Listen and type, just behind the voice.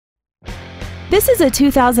This is a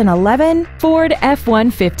 2011 Ford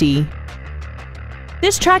F-150.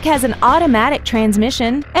 This truck has an automatic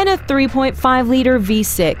transmission and a 3.5-liter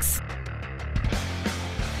V6.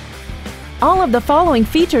 All of the following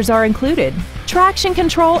features are included: traction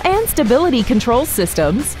control and stability control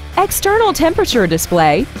systems, external temperature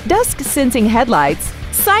display, dusk sensing headlights,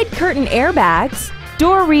 side curtain airbags,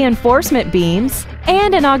 door reinforcement beams,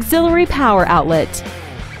 and an auxiliary power outlet.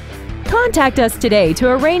 Contact us today to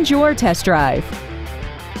arrange your test drive.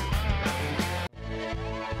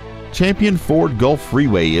 Champion Ford Gulf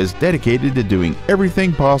Freeway is dedicated to doing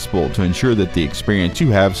everything possible to ensure that the experience you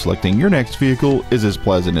have selecting your next vehicle is as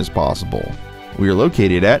pleasant as possible. We are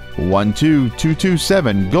located at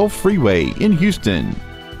 12227 Gulf Freeway in Houston.